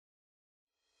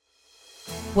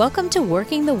Welcome to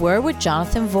Working the Word with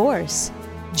Jonathan Vorse.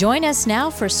 Join us now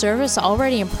for service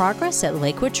already in progress at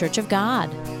Lakewood Church of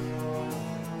God.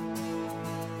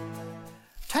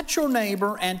 Touch your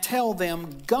neighbor and tell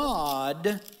them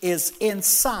God is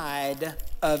inside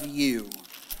of you.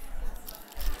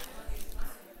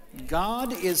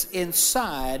 God is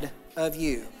inside of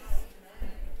you.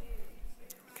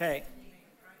 Okay.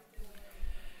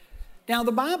 Now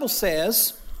the Bible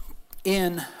says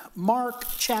in Mark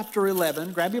chapter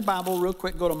 11, grab your Bible real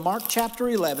quick, go to Mark chapter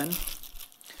 11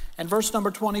 and verse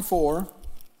number 24.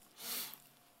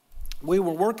 We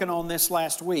were working on this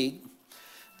last week.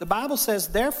 The Bible says,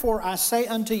 "Therefore I say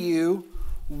unto you,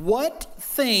 what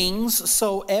things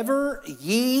soever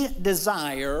ye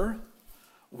desire,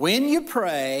 when you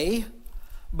pray,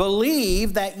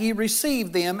 believe that ye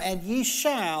receive them, and ye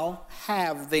shall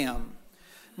have them."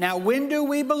 Now, when do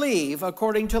we believe?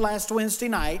 According to last Wednesday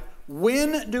night,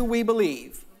 when do we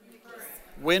believe?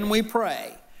 When we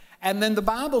pray. And then the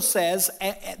Bible says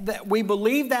that we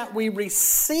believe that we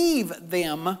receive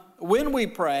them when we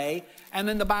pray. And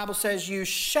then the Bible says you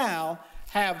shall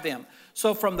have them.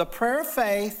 So from the prayer of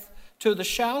faith to the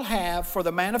shall have for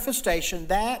the manifestation,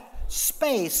 that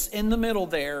space in the middle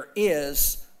there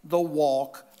is the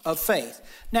walk of faith.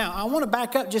 Now, I want to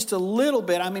back up just a little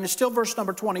bit. I mean, it's still verse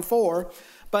number 24.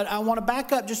 But I want to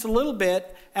back up just a little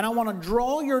bit, and I want to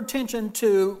draw your attention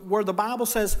to where the Bible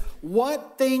says,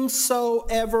 what things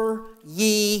soever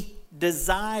ye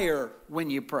desire when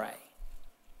you pray.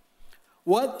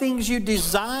 What things you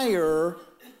desire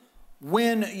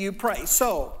when you pray.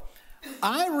 So,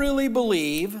 I really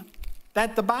believe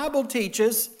that the Bible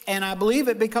teaches, and I believe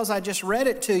it because I just read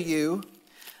it to you,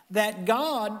 that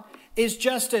God is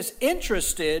just as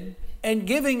interested and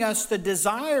giving us the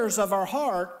desires of our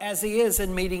heart as He is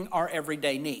in meeting our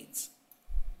everyday needs.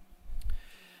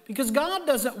 Because God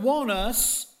doesn't want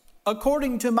us,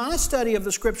 according to my study of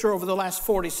the Scripture over the last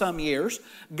 40-some years,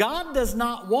 God does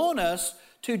not want us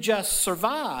to just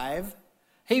survive.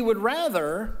 He would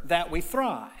rather that we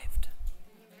thrived.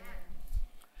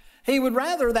 He would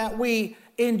rather that we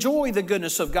enjoy the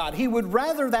goodness of God. He would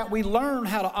rather that we learn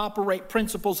how to operate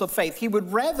principles of faith. He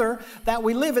would rather that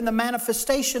we live in the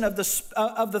manifestation of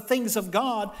the things of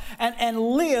God and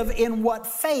live in what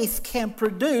faith can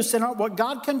produce and what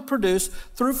God can produce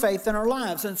through faith in our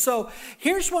lives. And so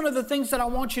here's one of the things that I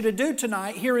want you to do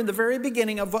tonight here in the very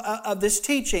beginning of this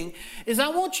teaching is I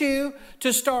want you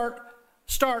to start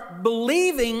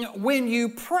believing when you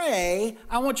pray.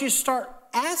 I want you to start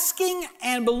asking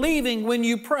and believing when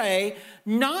you pray,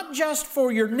 not just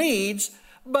for your needs,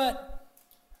 but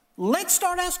let's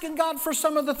start asking God for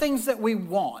some of the things that we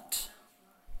want,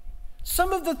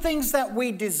 some of the things that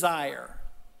we desire.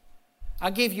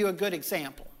 I'll give you a good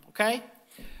example, okay?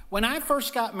 When I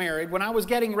first got married, when I was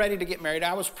getting ready to get married,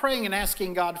 I was praying and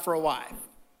asking God for a wife.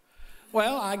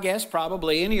 Well, I guess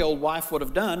probably any old wife would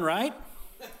have done, right?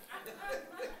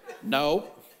 No.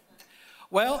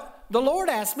 Well, the Lord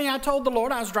asked me, I told the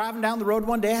Lord, I was driving down the road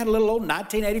one day, I had a little old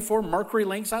 1984 Mercury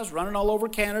Lynx. I was running all over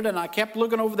Canada, and I kept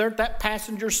looking over there at that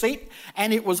passenger seat,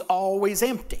 and it was always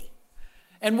empty.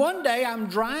 And one day I'm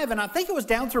driving, I think it was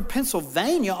down through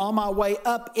Pennsylvania on my way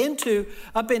up into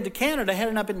Canada,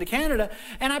 heading up into Canada,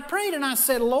 and I prayed and I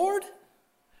said, Lord,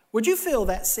 would you fill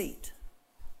that seat?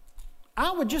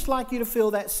 I would just like you to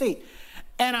fill that seat.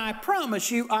 And I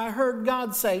promise you, I heard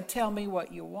God say, tell me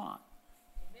what you want.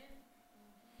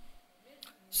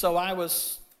 So I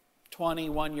was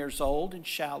 21 years old and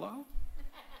shallow.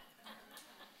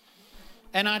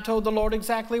 And I told the Lord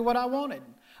exactly what I wanted.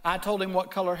 I told Him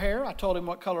what color hair. I told Him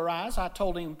what color eyes. I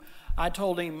told him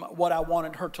what I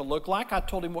wanted her to look like. I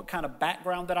told Him what kind of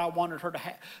background that I wanted her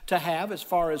to have as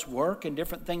far as work and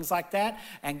different things like that.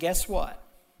 And guess what?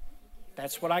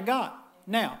 That's what I got.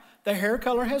 Now, the hair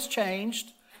color has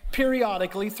changed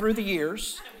periodically through the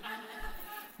years.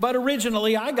 But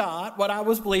originally, I got what I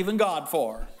was believing God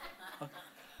for.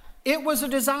 It was a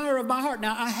desire of my heart.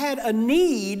 Now, I had a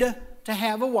need to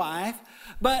have a wife,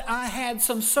 but I had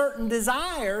some certain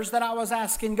desires that I was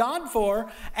asking God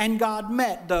for, and God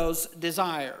met those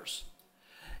desires.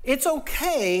 It's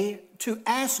okay to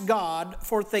ask God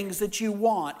for things that you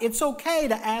want. It's okay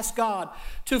to ask God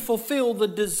to fulfill the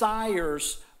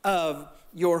desires of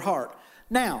your heart.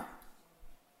 Now,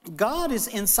 God is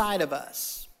inside of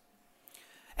us.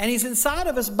 And He's inside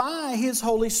of us by His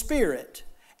Holy Spirit.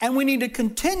 And we need to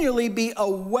continually be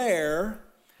aware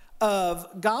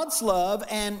of God's love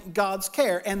and God's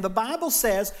care. And the Bible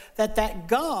says that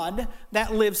God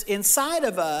that lives inside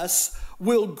of us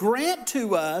will grant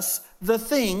to us the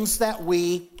things that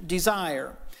we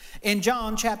desire. In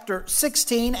John chapter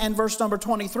 16 and verse number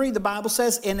 23, the Bible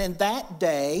says, "And in that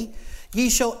day Ye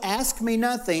shall ask me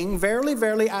nothing. Verily,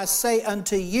 verily, I say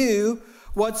unto you,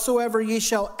 whatsoever ye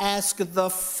shall ask the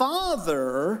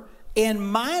Father in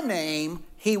my name,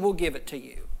 he will give it to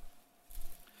you.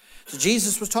 So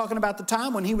Jesus was talking about the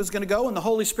time when he was going to go and the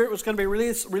Holy Spirit was going to be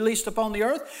released upon the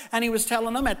earth. And he was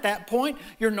telling them at that point,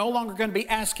 you're no longer going to be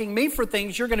asking me for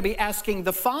things. You're going to be asking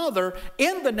the Father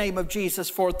in the name of Jesus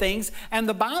for things. And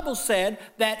the Bible said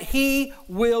that he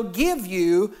will give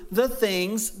you the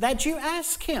things that you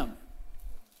ask him.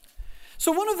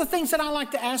 So one of the things that I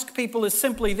like to ask people is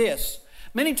simply this.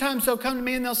 Many times they'll come to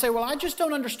me and they'll say, well, I just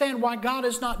don't understand why God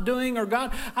is not doing, or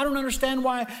God, I don't understand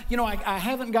why, I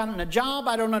haven't gotten a job.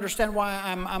 I don't understand why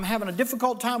I'm having a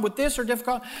difficult time with this or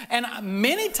difficult. And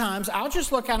many times I'll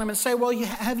just look at them and say, well,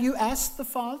 have you asked the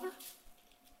Father?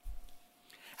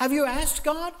 Have you asked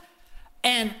God?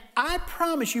 And I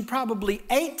promise you, probably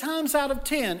 8 times out of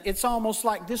 10, it's almost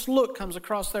like this look comes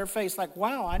across their face like,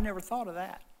 wow, I never thought of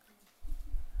that.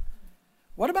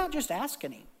 What about just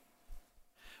asking him?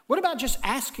 What about just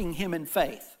asking him in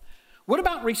faith? What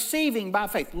about receiving by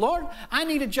faith? Lord, I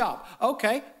need a job.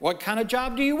 Okay, what kind of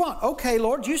job do you want? Okay,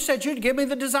 Lord, you said you'd give me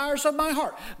the desires of my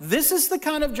heart. This is the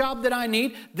kind of job that I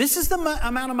need. This is the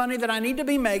amount of money that I need to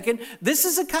be making. This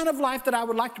is the kind of life that I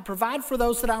would like to provide for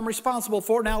those that I'm responsible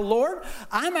for. Now, Lord,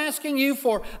 I'm asking you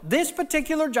for this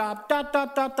particular job,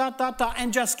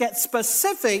 and just get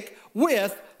specific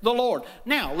with the Lord.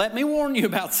 Now, let me warn you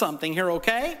about something here,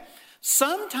 okay?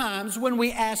 Sometimes when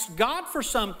we ask God for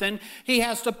something, he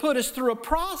has to put us through a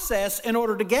process in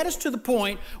order to get us to the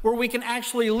point where we can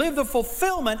actually live the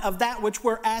fulfillment of that which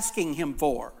we're asking him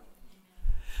for.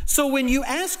 So when you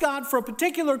ask God for a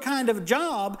particular kind of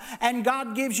job and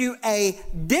God gives you a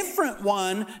different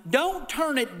one, don't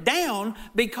turn it down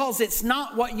because it's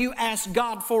not what you asked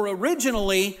God for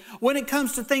originally. When it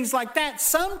comes to things like that,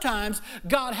 sometimes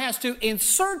God has to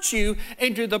insert you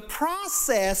into the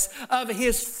process of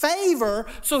his favor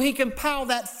so he can pile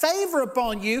that favor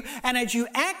upon you. And as you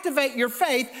activate your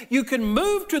faith, you can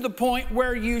move to the point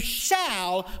where you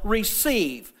shall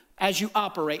receive as you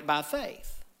operate by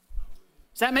faith.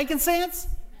 Is that making sense?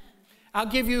 I'll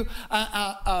give you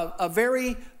a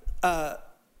very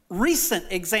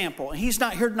recent example. He's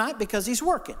not here tonight because he's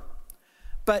working.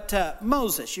 But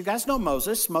Moses, you guys know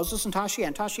Moses and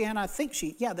Tashiana. Tashiana, I think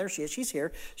there she is. She's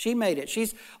here. She made it.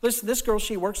 Listen, this girl,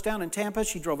 she works down in Tampa.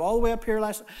 She drove all the way up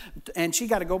here and she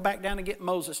got to go back down and get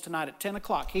Moses tonight at 10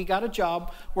 o'clock. He got a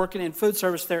job working in food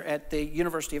service there at the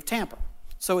University of Tampa.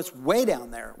 So it's way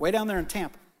down there in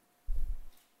Tampa.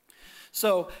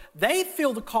 So they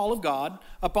feel the call of God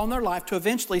upon their life to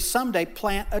eventually someday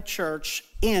plant a church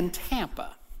in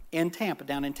Tampa,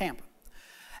 down in Tampa.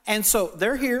 And so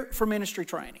they're here for ministry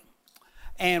training.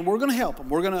 And we're going to help them.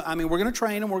 We're going to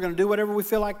train them. We're going to do whatever we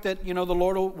feel like that, the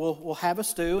Lord will have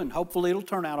us do. And hopefully it'll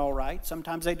turn out all right.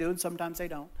 Sometimes they do and sometimes they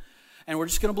don't. And we're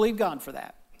just going to believe God for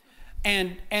that.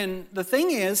 And the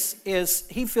thing is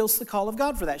he feels the call of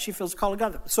God for that. She feels the call of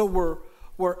God. So we're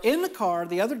in the car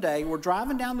the other day, we're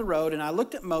driving down the road, and I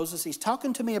looked at Moses. He's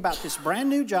talking to me about this brand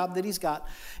new job that he's got.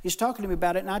 He's talking to me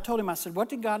about it, and I told him, I said, what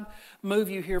did God move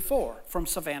you here for from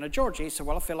Savannah, Georgia? He said,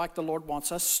 well, I feel like the Lord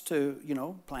wants us to,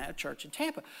 plant a church in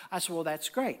Tampa. I said, well, that's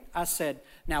great. I said,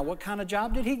 now, what kind of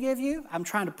job did he give you? I'm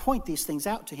trying to point these things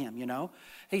out to him,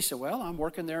 He said, well, I'm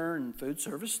working there in food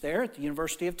service there at the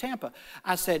University of Tampa.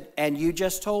 I said, and you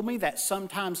just told me that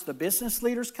sometimes the business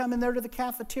leaders come in there to the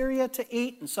cafeteria to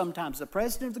eat, and sometimes the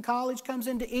president of the college comes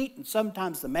in to eat, and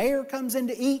sometimes the mayor comes in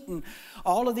to eat, and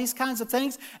all of these kinds of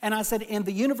things. And I said, in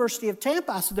the University of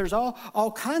Tampa, I said, there's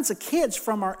all kinds of kids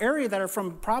from our area that are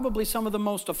from probably some of the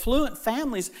most affluent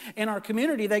families in our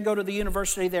community. They go to the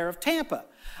University there of Tampa.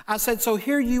 I said, so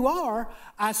here you are.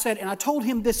 I said, and I told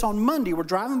him this on Monday. We're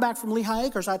driving back from Lehigh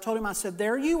Acres. I told him, I said,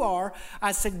 there you are.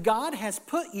 I said, God has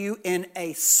put you in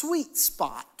a sweet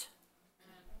spot.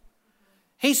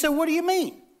 He said, what do you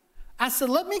mean? I said,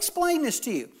 let me explain this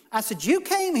to you. I said, you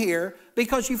came here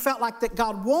because you felt like that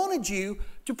God wanted you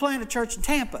to plant a church in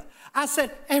Tampa. I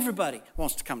said, everybody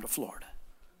wants to come to Florida.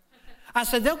 I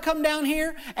said, they'll come down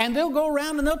here and they'll go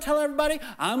around and they'll tell everybody,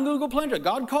 I'm going to go plant it.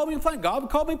 God called me to plant. God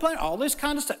called me to plant. All this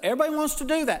kind of stuff. Everybody wants to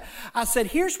do that. I said,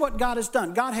 here's what God has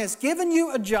done. God has given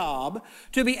you a job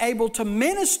to be able to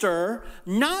minister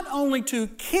not only to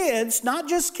kids, not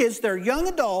just kids, they're young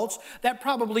adults that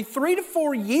probably 3 to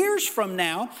 4 years from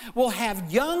now will have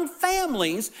young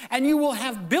families, and you will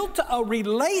have built a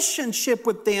relationship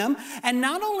with them. And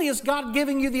not only is God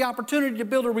giving you the opportunity to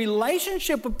build a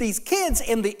relationship with these kids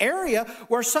in the area, area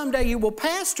where someday you will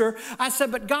pastor. I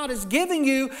said, but God is giving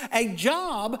you a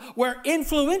job where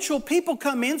influential people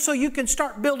come in so you can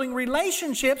start building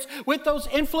relationships with those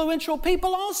influential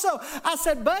people also. I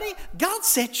said, buddy, God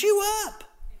set you up.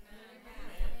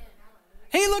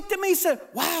 He looked at me and said,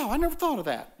 wow, I never thought of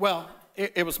that. Well,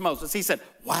 it was Moses. He said,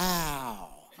 wow.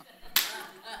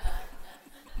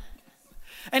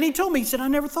 And he told me, he said, I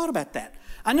never thought about that.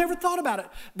 I never thought about it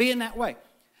being that way.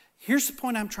 Here's the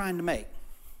point I'm trying to make.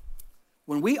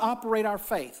 When we operate our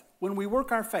faith, when we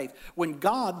work our faith, when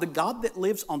God, the God that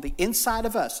lives on the inside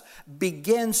of us,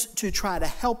 begins to try to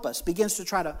help us, begins to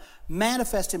try to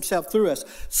manifest himself through us,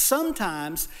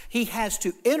 sometimes he has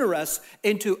to enter us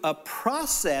into a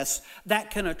process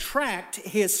that can attract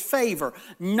his favor.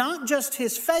 Not just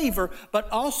his favor, but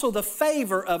also the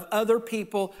favor of other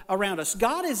people around us.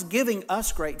 God is giving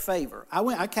us great favor.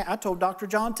 I told Dr.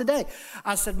 John today,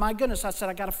 I said, my goodness,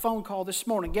 I got a phone call this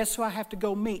morning. Guess who I have to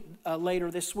go meet later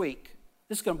this week?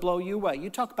 This is going to blow you away. You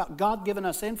talk about God giving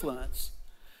us influence.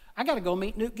 I got to go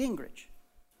meet Newt Gingrich.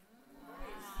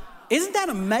 Isn't that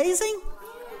amazing?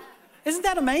 Isn't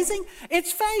that amazing?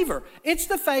 It's favor. It's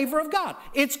the favor of God.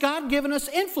 It's God giving us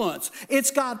influence.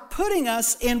 It's God putting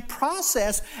us in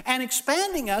process and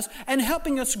expanding us and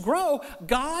helping us grow.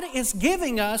 God is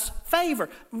giving us favor.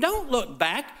 Don't look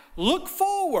back. Look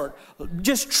forward.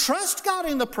 Just trust God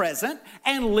in the present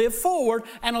and live forward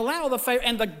and allow the favor.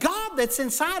 And the God that's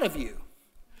inside of you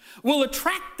will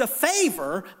attract the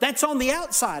favor that's on the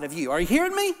outside of you. Are you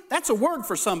hearing me? That's a word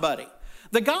for somebody.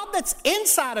 The God that's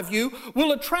inside of you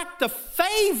will attract the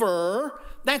favor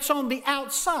that's on the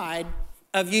outside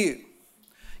of you.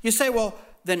 You say, well,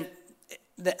 then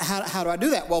how do I do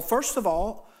that? Well, first of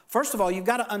all, you've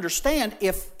got to understand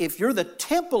if you're the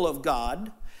temple of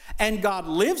God and God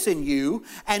lives in you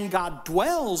and God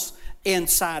dwells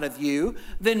inside of you,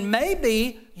 then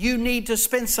maybe you need to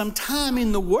spend some time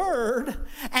in the Word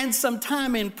and some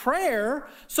time in prayer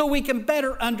so we can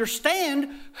better understand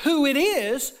who it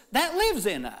is that lives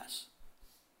in us.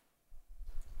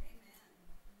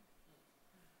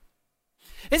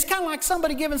 It's kind of like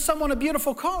somebody giving someone a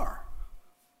beautiful car.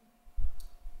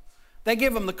 They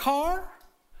give them the car,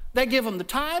 they give them the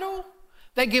title,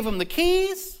 they give them the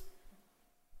keys.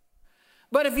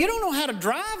 But if you don't know how to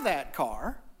drive that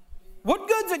car, what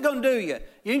good's it going to do you?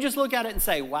 You can just look at it and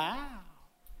say, wow.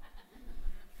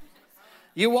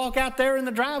 You walk out there in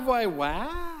the driveway, wow.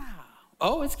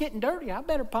 Oh, it's getting dirty. I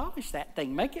better polish that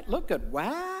thing, make it look good.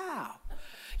 Wow.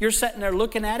 You're sitting there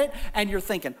looking at it and you're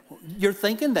thinking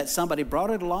that somebody brought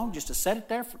it along just to set it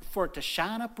there for it to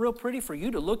shine up real pretty for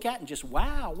you to look at and just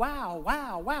wow, wow,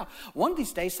 wow, wow. One of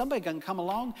these days somebody's going to come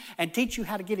along and teach you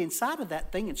how to get inside of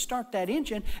that thing and start that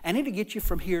engine, and it'll get you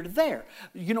from here to there.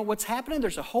 You know what's happening?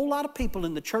 There's a whole lot of people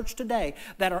in the church today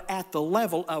that are at the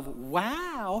level of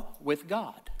wow with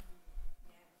God.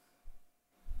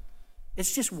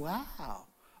 It's just wow.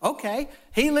 Okay,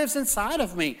 he lives inside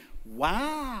of me.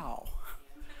 Wow.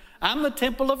 I'm the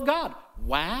temple of God.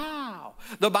 Wow.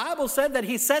 The Bible said that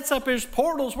he sets up his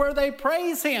portals where they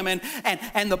praise him.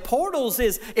 And the portals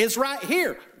is right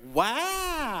here.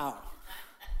 Wow.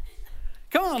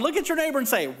 Come on, look at your neighbor and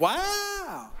say,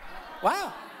 wow.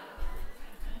 Wow.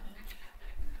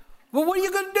 Well, what are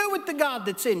you going to do with the God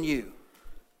that's in you?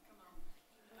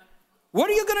 What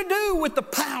are you going to do with the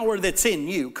power that's in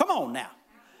you? Come on now.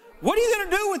 What are you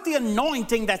going to do with the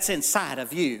anointing that's inside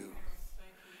of you?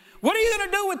 What are you going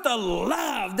to do with the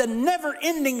love, the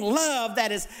never-ending love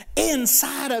that is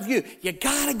inside of you? You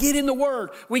got to get in the Word.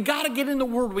 We got to get in the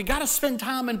Word. We got to spend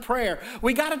time in prayer.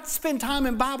 We got to spend time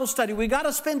in Bible study. We got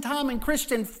to spend time in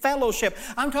Christian fellowship.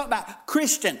 I'm talking about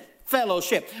Christian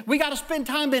fellowship. We got to spend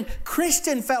time in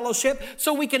Christian fellowship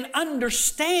so we can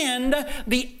understand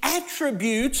the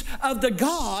attributes of the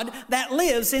God that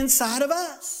lives inside of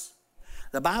us.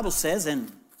 The Bible says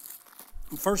in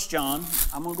 1 John,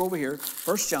 I'm going to go over here.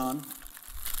 1 John,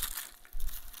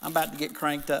 I'm about to get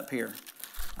cranked up here.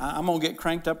 I'm going to get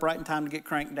cranked up right in time to get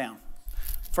cranked down.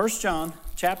 1 John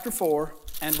chapter 4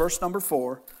 and verse number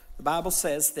 4, the Bible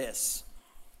says this.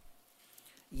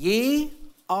 Ye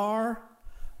are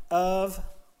of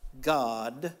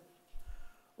God,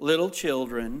 little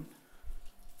children,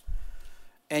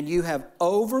 and you have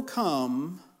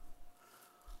overcome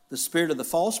the spirit of the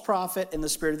false prophet and the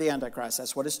spirit of the Antichrist.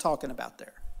 That's what it's talking about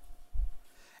there.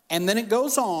 And then it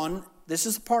goes on. This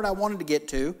is the part I wanted to get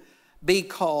to.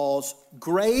 Because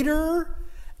greater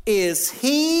is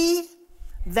he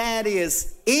that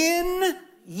is in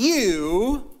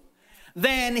you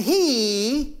than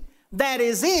he that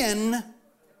is in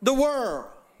the world.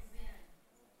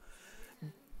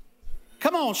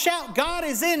 Come on, shout, God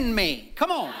is in me.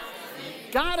 Come on.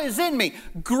 God is in me.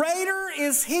 Greater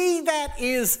is He that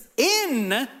is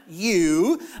in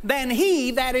you than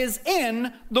he that is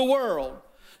in the world.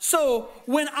 So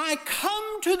when I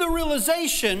come to the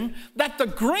realization that the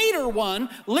greater one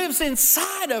lives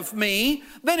inside of me,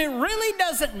 then it really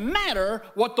doesn't matter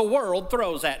what the world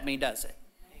throws at me, does it?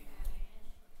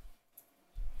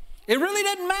 It really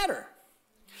doesn't matter.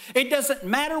 It doesn't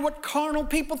matter what carnal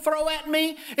people throw at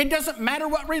me. It doesn't matter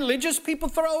what religious people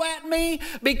throw at me,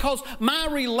 because my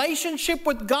relationship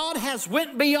with God has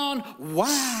went beyond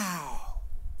wow.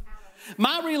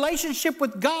 My relationship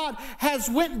with God has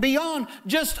went beyond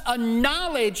just a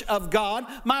knowledge of God.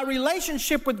 My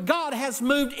relationship with God has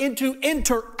moved into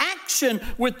interaction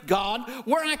with God,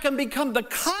 where I can become the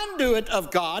conduit of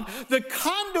God, the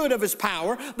conduit of His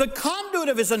power, the conduit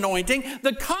of His anointing,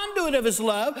 the conduit of His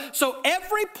love. So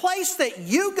every place that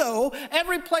you go,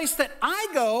 every place that I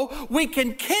go, we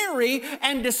can carry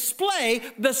and display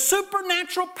the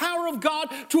supernatural power of God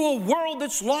to a world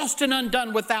that's lost and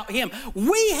undone without Him.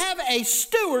 We have a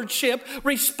stewardship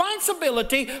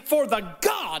responsibility for the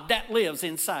God that lives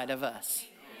inside of us.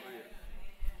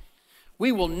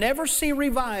 We will never see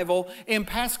revival in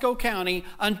Pasco County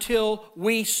until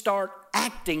we start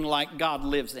acting like God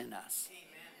lives in us.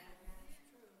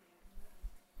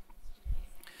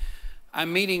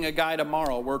 I'm meeting a guy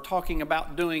tomorrow. We're talking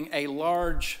about doing a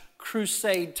large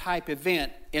crusade type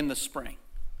event in the spring.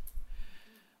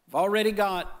 We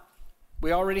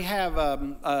already have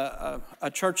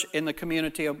a church in the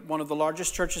community, one of the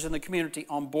largest churches in the community,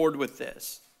 on board with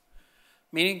this.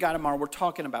 Meeting a guy tomorrow, we've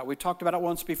talked about it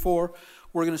once before.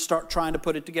 We're going to start trying to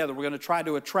put it together. We're going to try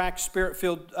to attract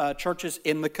Spirit-filled churches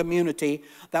in the community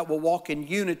that will walk in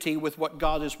unity with what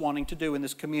God is wanting to do in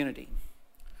this community.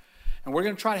 And we're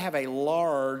going to try to have a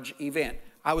large event.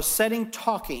 I was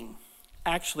talking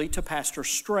actually to Pastor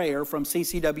Strayer from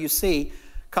CCWC a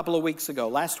couple of weeks ago,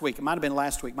 last week. It might have been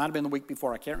last week, might have been the week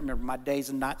before. I can't remember. My days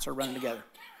and nights are running together.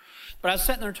 But I was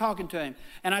sitting there talking to him,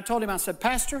 and I told him, I said,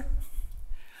 Pastor,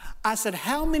 I said,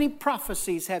 how many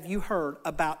prophecies have you heard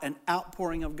about an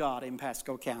outpouring of God in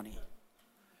Pasco County?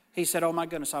 He said, oh my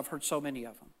goodness, I've heard so many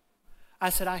of them. I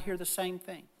said, I hear the same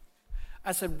thing.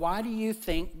 I said, why do you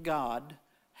think God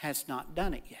has not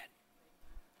done it yet?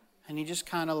 And he just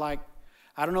kind of like,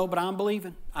 I don't know, but I'm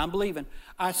believing.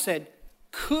 I said,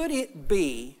 could it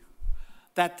be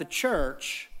that the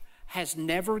church has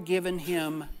never given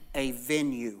him a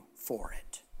venue for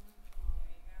it?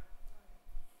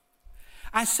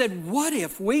 I said, what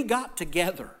if we got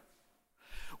together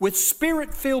with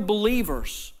Spirit-filled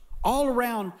believers all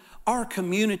around our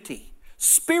community,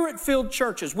 Spirit-filled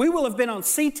churches? We will have been on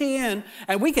CTN,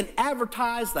 and we can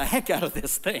advertise the heck out of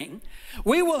this thing.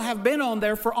 We will have been on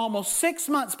there for almost 6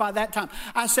 months by that time.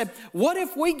 I said, what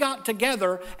if we got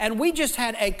together and we just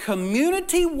had a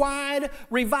community-wide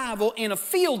revival in a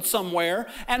field somewhere,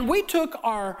 and we took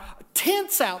our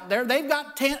tents out there. They've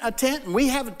got a tent, and we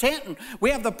have a tent, and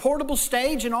we have the portable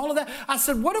stage and all of that. I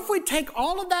said, what if we take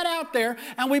all of that out there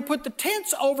and we put the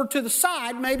tents over to the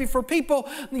side, maybe for people,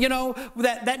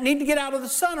 that need to get out of the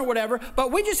sun or whatever,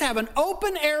 but we just have an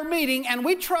open air meeting, and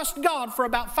we trust God for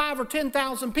about 5,000 or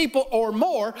 10,000 people or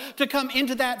more to come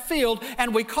into that field,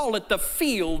 and we call it the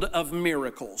Field of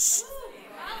Miracles.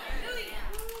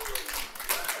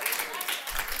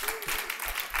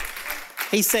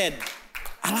 He said,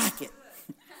 I like it.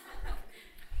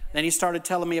 Then he started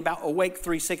telling me about Awake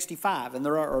 365, and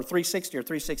there are 360 or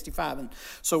 365, and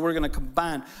so we're going to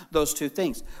combine those two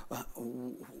things.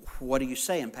 What are you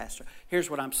saying, Pastor? Here's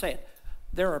what I'm saying.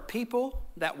 There are people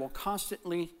that will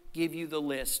constantly give you the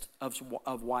list of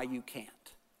why you can't.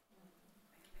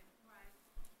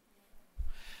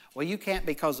 Well, you can't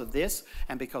because of this,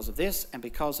 and because of this, and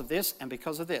because of this, and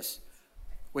because of this.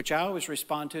 Which I always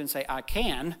respond to and say, I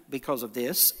can because of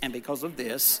this, and because of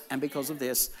this, and because of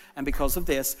this, and because of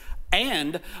this.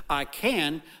 And I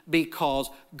can because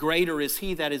greater is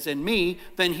He that is in me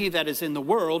than he that is in the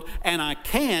world. And I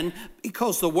can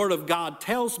because the Word of God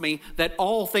tells me that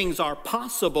all things are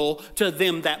possible to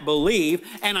them that believe.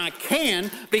 And I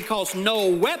can because no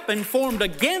weapon formed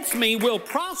against me will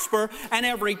prosper, and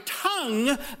every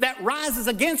tongue that rises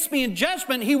against me in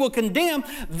judgment He will condemn.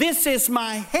 This is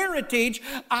my heritage.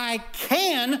 I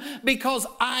can because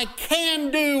I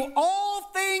can do all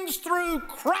things through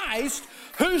Christ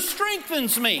who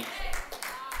strengthens me.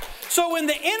 So when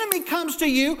the enemy comes to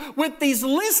you with these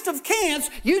list of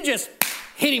can'ts, you just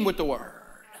hit him with the Word.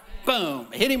 Boom.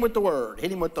 Hit him with the Word.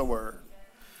 Hit him with the Word.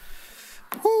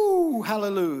 Woo,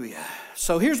 hallelujah.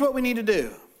 So here's what we need to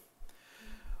do.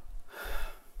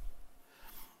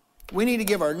 We need to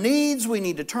give our needs. We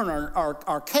need to turn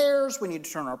our cares. We need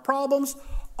to turn our problems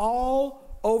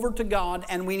all over to God,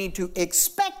 and we need to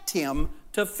expect Him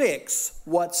to fix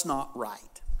what's not right.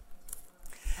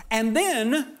 And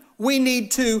then we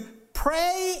need to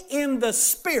pray in the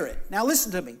Spirit. Now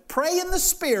listen to me. Pray in the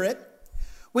Spirit.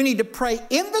 We need to pray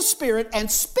in the Spirit and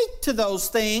speak to those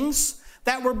things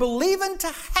that we're believing to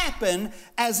happen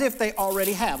as if they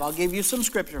already have. I'll give you some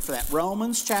scripture for that.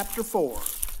 Romans chapter 4.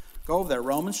 Go over there.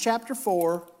 Romans chapter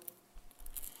 4,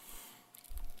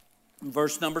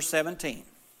 verse number 17.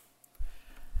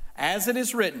 As it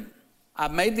is written,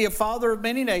 I've made thee a father of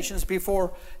many nations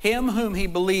before him whom he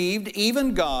believed,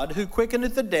 even God, who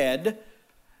quickeneth the dead,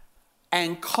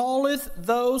 and calleth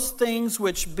those things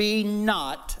which be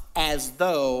not as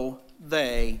though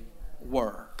they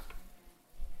were.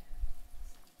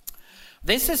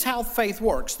 This is how faith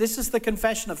works. This is the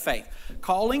confession of faith.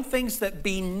 Calling things that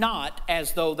be not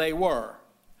as though they were.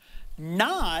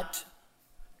 Not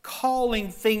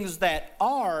calling things that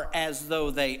are as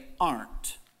though they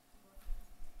aren't.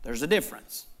 There's a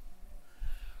difference.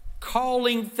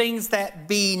 Calling things that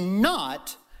be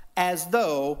not as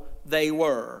though they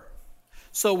were.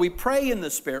 So we pray in the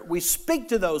Spirit. We speak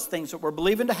to those things that we're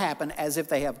believing to happen as if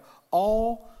they have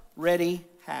already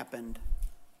happened.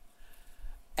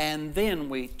 And then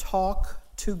we talk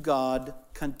to God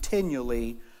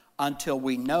continually until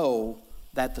we know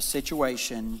that the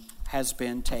situation has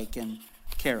been taken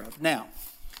care of. Now,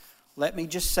 let me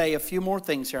just say a few more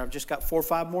things here. I've just got 4 or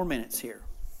 5 more minutes here.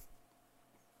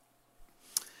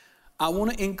 I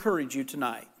want to encourage you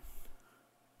tonight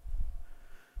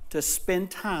to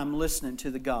spend time listening to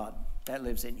the God that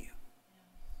lives in you.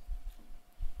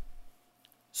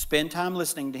 Spend time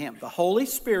listening to Him. The Holy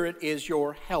Spirit is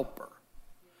your helper.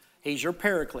 He's your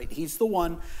paraclete. He's the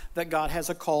one that God has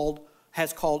called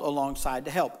alongside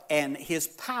to help. And His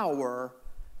power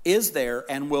is there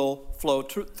and will flow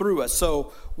through us.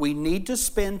 So we need to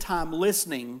spend time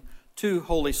listening to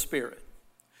Holy Spirit.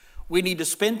 We need to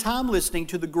spend time listening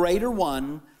to the greater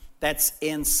one that's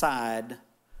inside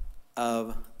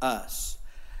of us.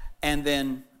 And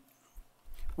then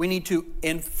we need to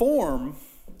inform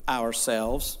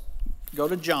ourselves. Go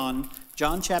to John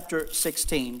chapter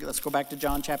 16. Let's go back to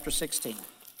John chapter 16.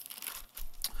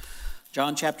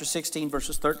 John chapter 16,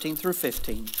 verses 13 through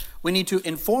 15. We need to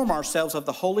inform ourselves of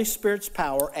the Holy Spirit's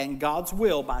power and God's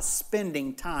will by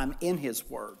spending time in His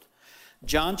Word.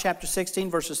 John chapter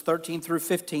 16, verses 13 through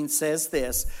 15 says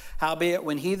this, Howbeit,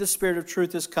 when He, the Spirit of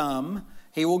truth, is come,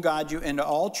 He will guide you into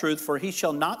all truth, for He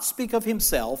shall not speak of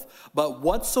Himself, but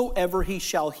whatsoever He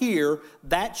shall hear,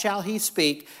 that shall He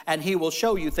speak, and He will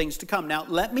show you things to come. Now,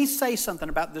 let me say something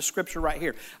about this scripture right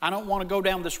here. I don't want to go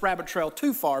down this rabbit trail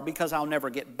too far because I'll never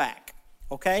get back.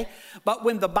 Okay? But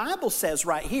when the Bible says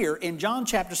right here in John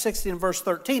chapter 16 verse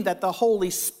 13 that the Holy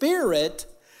Spirit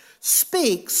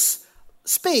speaks,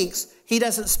 He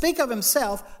doesn't speak of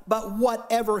Himself, but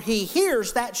whatever He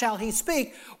hears, that shall He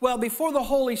speak. Well, before the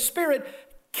Holy Spirit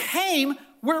came,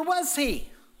 where was He? He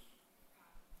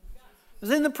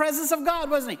was in the presence of God,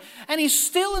 wasn't He? And He's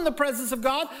still in the presence of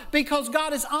God because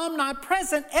God is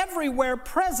omnipresent, everywhere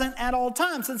present at all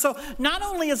times. And so not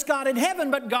only is God in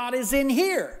heaven, but God is in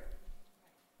here.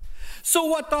 So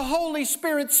what the Holy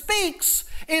Spirit speaks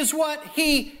is what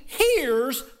He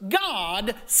hears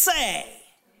God say.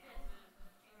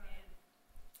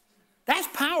 That's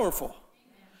powerful.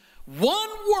 One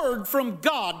word from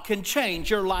God can change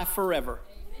your life forever.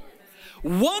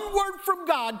 One word from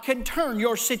God can turn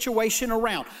your situation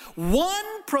around.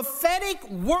 One prophetic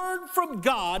word from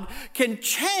God can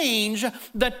change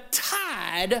the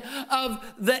tide of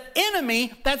the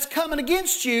enemy that's coming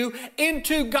against you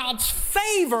into God's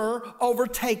favor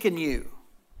overtaking you.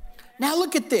 Now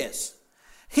look at this.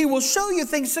 He will show you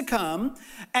things to come,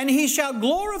 and He shall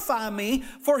glorify me,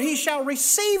 for He shall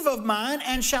receive of mine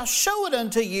and shall show it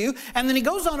unto you. And then he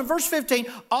goes on in verse 15,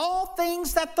 all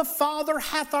things that the Father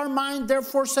hath our mind,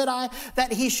 therefore said I,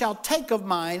 that He shall take of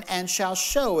mine and shall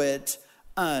show it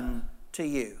unto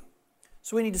you.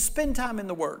 So we need to spend time in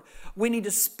the Word. We need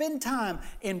to spend time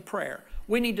in prayer.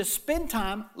 We need to spend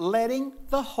time letting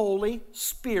the Holy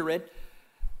Spirit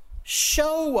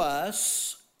show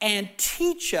us and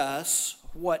teach us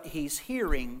what He's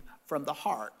hearing from the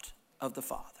heart of the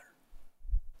Father.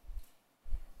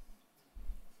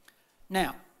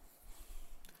 Now,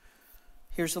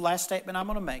 here's the last statement I'm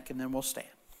going to make, and then we'll stand.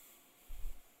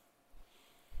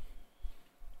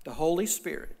 The Holy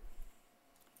Spirit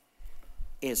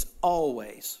is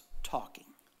always talking.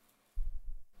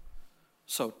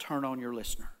 So turn on your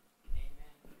listener.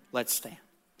 Let's stand.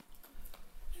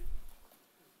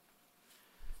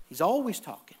 He's always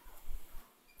talking.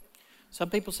 Some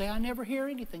people say, I never hear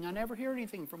anything. I never hear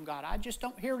anything from God. I just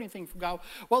don't hear anything from God.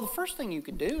 Well, the first thing you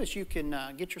can do is you can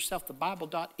get yourself the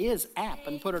Bible.is app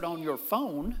and put it on your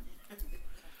phone.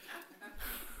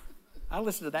 I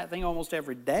listen to that thing almost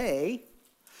every day.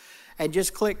 And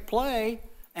just click play,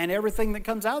 and everything that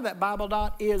comes out of that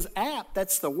Bible.is app,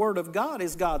 that's the Word of God,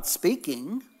 is God speaking.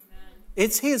 Amen.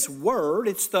 It's His Word.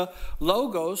 It's the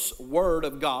Logos Word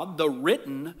of God, the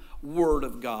written Word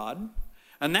of God.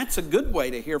 And that's a good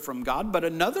way to hear from God. But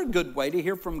another good way to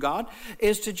hear from God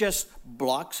is to just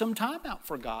block some time out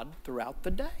for God throughout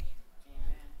the day.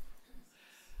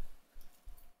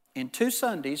 In 2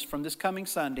 Sundays from this coming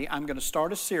Sunday, I'm going to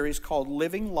start a series called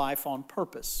Living Life on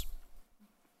Purpose.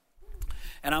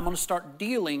 And I'm going to start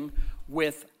dealing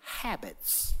with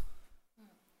habits.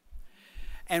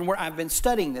 And I've been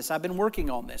studying this. I've been working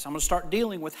on this. I'm going to start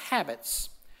dealing with habits.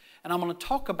 And I'm going to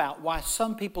talk about why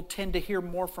some people tend to hear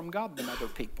more from God than other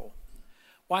people.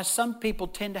 Why some people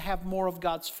tend to have more of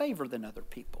God's favor than other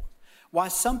people. Why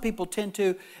some people tend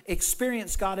to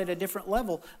experience God at a different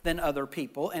level than other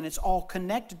people, and it's all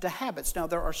connected to habits. Now,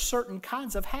 there are certain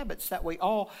kinds of habits that we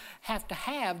all have to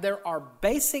have. There are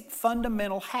basic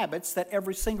fundamental habits that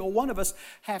every single one of us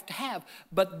have to have,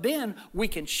 but then we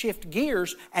can shift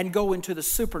gears and go into the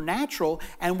supernatural,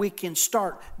 and we can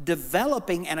start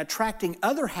developing and attracting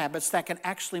other habits that can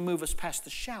actually move us past the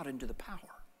shout into the power.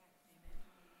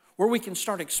 Where we can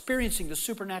start experiencing the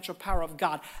supernatural power of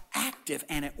God active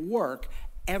and at work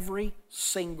every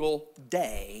single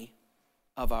day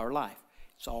of our life.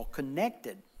 It's all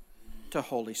connected to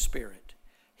Holy Spirit.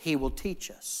 He will teach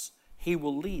us. He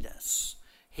will lead us.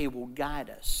 He will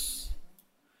guide us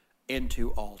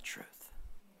into all truth.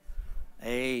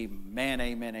 Amen,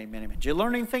 amen, amen, amen. Did you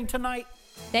learn anything tonight?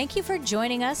 Thank you for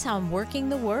joining us on Working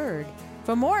the Word.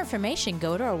 For more information,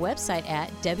 go to our website at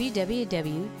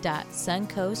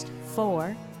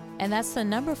www.suncoast4, and that's the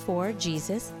number 4,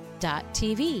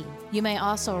 Jesus.tv. You may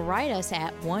also write us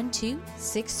at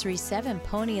 12637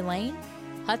 Pony Lane,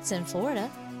 Hudson, Florida,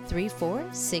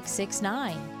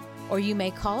 34669. Or you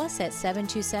may call us at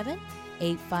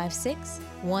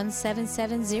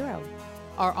 727-856-1770.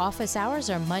 Our office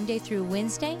hours are Monday through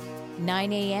Wednesday,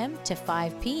 9 a.m. to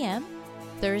 5 p.m.,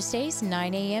 Thursdays,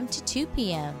 9 a.m. to 2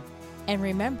 p.m. And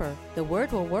remember, the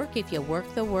Word will work if you work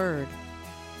the Word.